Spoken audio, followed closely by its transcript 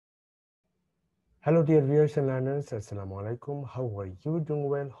Hello dear viewers and learners, Assalamu alaikum. How are you doing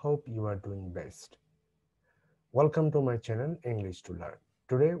well? Hope you are doing best. Welcome to my channel English to Learn.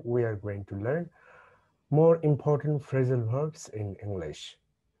 Today we are going to learn more important phrasal verbs in English.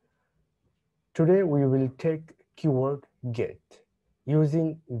 Today we will take keyword get.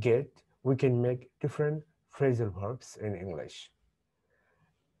 Using get, we can make different phrasal verbs in English.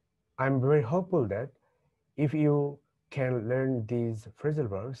 I'm very hopeful that if you can learn these phrasal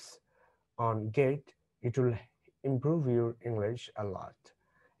verbs on get, it will improve your English a lot.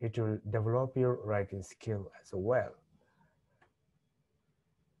 It will develop your writing skill as well.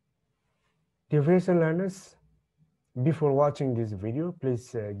 Dear viewers and learners, before watching this video,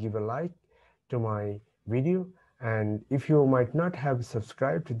 please give a like to my video, and if you might not have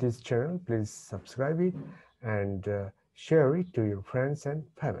subscribed to this channel, please subscribe it and share it to your friends and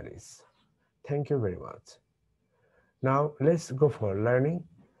families. Thank you very much. Now let's go for learning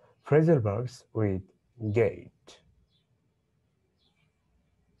phrasal verbs with get.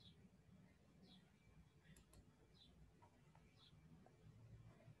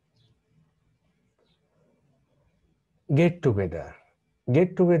 Get together.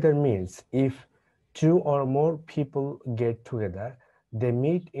 Get together means if two or more people get together, they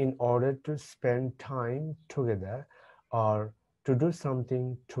meet in order to spend time together or to do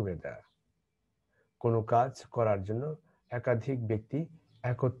something together. কোনো কাজ করার জন্য একাধিক ব্যক্তি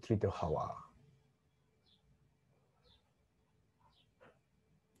একত্রিত হওয়া।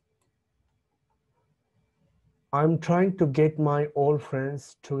 I'm trying to get my old friends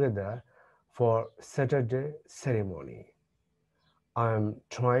together for Saturday ceremony. I'm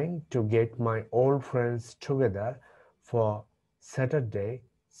trying to get my old friends together for Saturday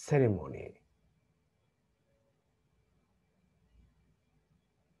ceremony.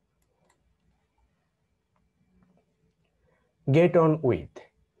 Get on with.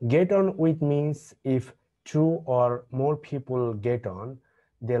 Get on with means if two or more people get on,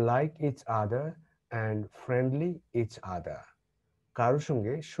 they like each other and friendly each other. কারো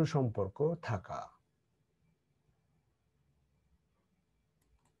সঙ্গে সুসম্পর্ক থাকা।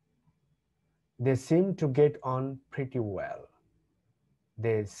 They seem to get on pretty well.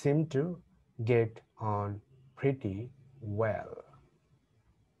 They seem to get on pretty well.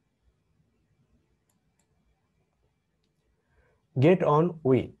 Get on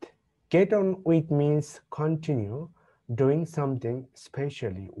with. Get on with means continue doing something,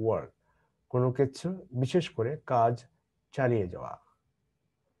 especially work. কোনো কিছু বিশেষ করে কাজ চালিয়ে যাওয়া।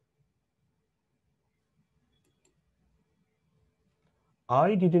 I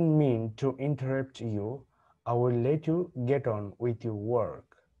didn't mean to interrupt you. I will let you get on with your work.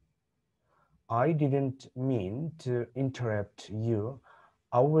 I didn't mean to interrupt you.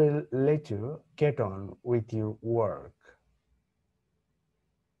 I will let you get on with your work.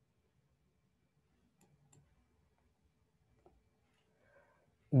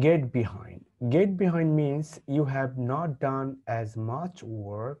 Get behind. Get behind means you have not done as much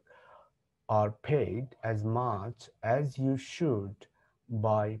work or paid as much as you should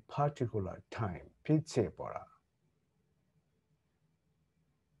by particular time. পিছিয়ে পড়া।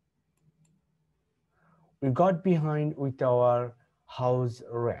 We got behind with our house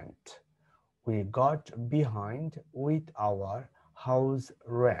rent. We got behind with our house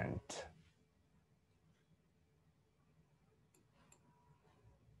rent.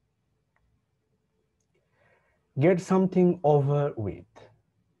 Get something over with.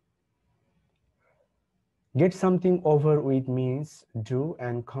 Get something over with means do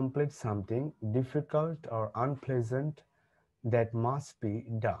and complete something difficult or unpleasant that must be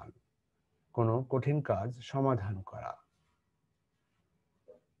done. কোনো কঠিন কাজ সমাধান করা।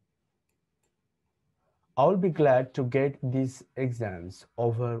 I will be glad to get these exams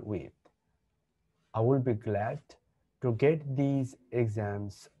over with. I will be glad to get these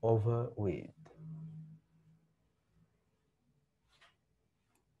exams over with.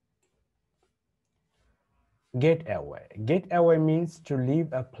 Get away. Get away means to leave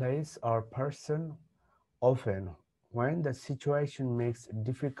a place or person, often when the situation makes it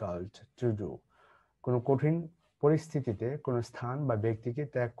difficult to do. কোনো কঠিন পরিস্থিতিতে কোনো স্থান বা ব্যক্তিকে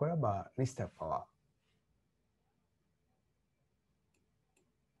ত্যাগ করা বা নিস্তার পাওয়া।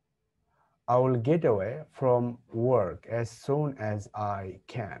 I will get away from work as soon as I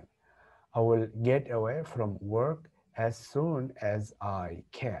can. I will get away from work as soon as I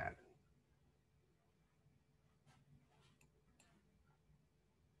can.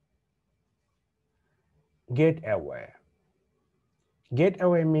 Get away. Get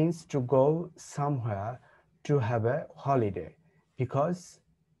away means to go somewhere to have a holiday because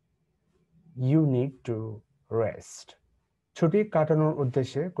you need to rest. ছুটি কাটানোর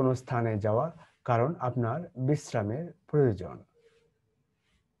উদ্দেশ্যে কোনো স্থানে যাওয়া কারণ আপনার বিশ্রামের প্রয়োজন।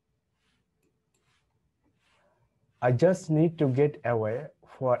 I just need to get away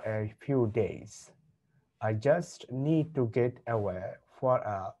for a few days. I just need to get away for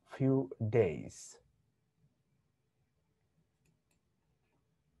a few days.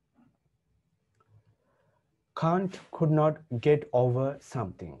 Can't could not get over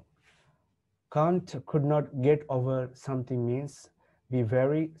something. Can't could not get over something means be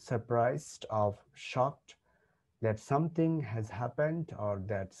very surprised or shocked that something has happened or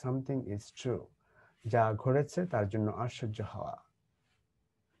that something is true. যা ঘটেছে তার জন্য আশ্চর্য হওয়া।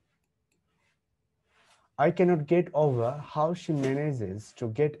 I cannot get over how she manages to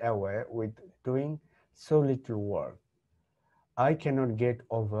get away with doing so little work. I cannot get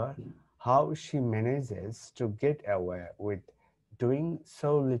over how she manages to get away with doing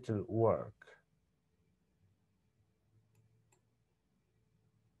so little work.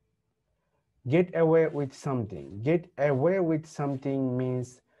 Get away with something. Get away with something means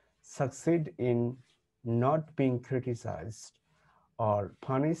succeed in not being criticized or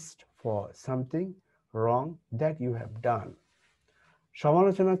punished for something wrong that you have done.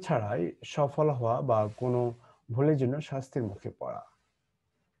 সমালোচনা ছাড়াই সফল হওয়া বা কোনো ভুলের জন্য শাস্তির মুখে পড়া।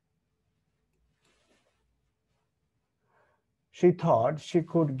 She thought she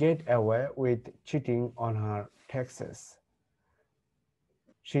could get away with cheating on her taxes.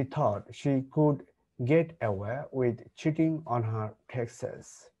 She thought she could get away with cheating on her taxes.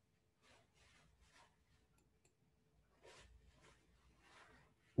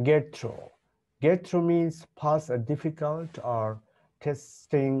 Get through. Get through means pass a difficult or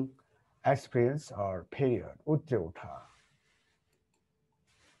testing experience or period. উতরে ওঠা।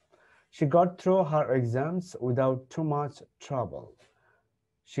 She got through her exams without too much trouble.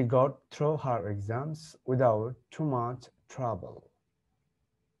 She got through her exams without too much trouble.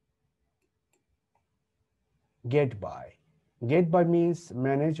 Get by. Get by means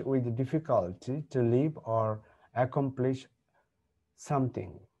manage with difficulty to live or accomplish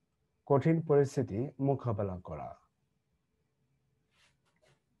something. কঠিন পরিস্থিতি মোকাবেলা করা।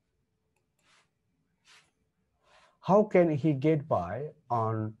 How can he get by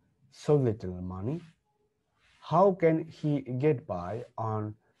on so little money? How can he get by on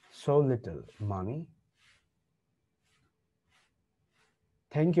so little money?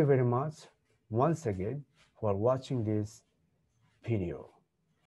 Thank you very much once again for watching this video.